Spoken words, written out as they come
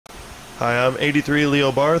Hi, I'm 83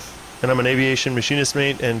 Leo Barth, and I'm an aviation machinist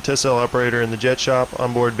mate and test cell operator in the jet shop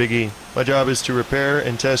on board Big E. My job is to repair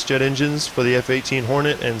and test jet engines for the F-18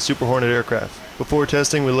 Hornet and Super Hornet aircraft. Before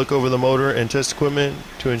testing, we look over the motor and test equipment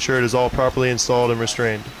to ensure it is all properly installed and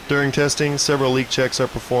restrained. During testing, several leak checks are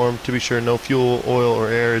performed to be sure no fuel, oil, or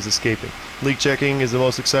air is escaping. Leak checking is the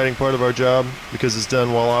most exciting part of our job because it's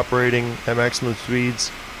done while operating at maximum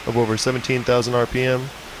speeds of over 17,000 RPM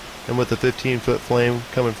and with a 15-foot flame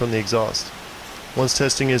coming from the exhaust. Once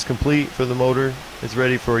testing is complete for the motor, it's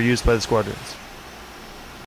ready for use by the squadrons.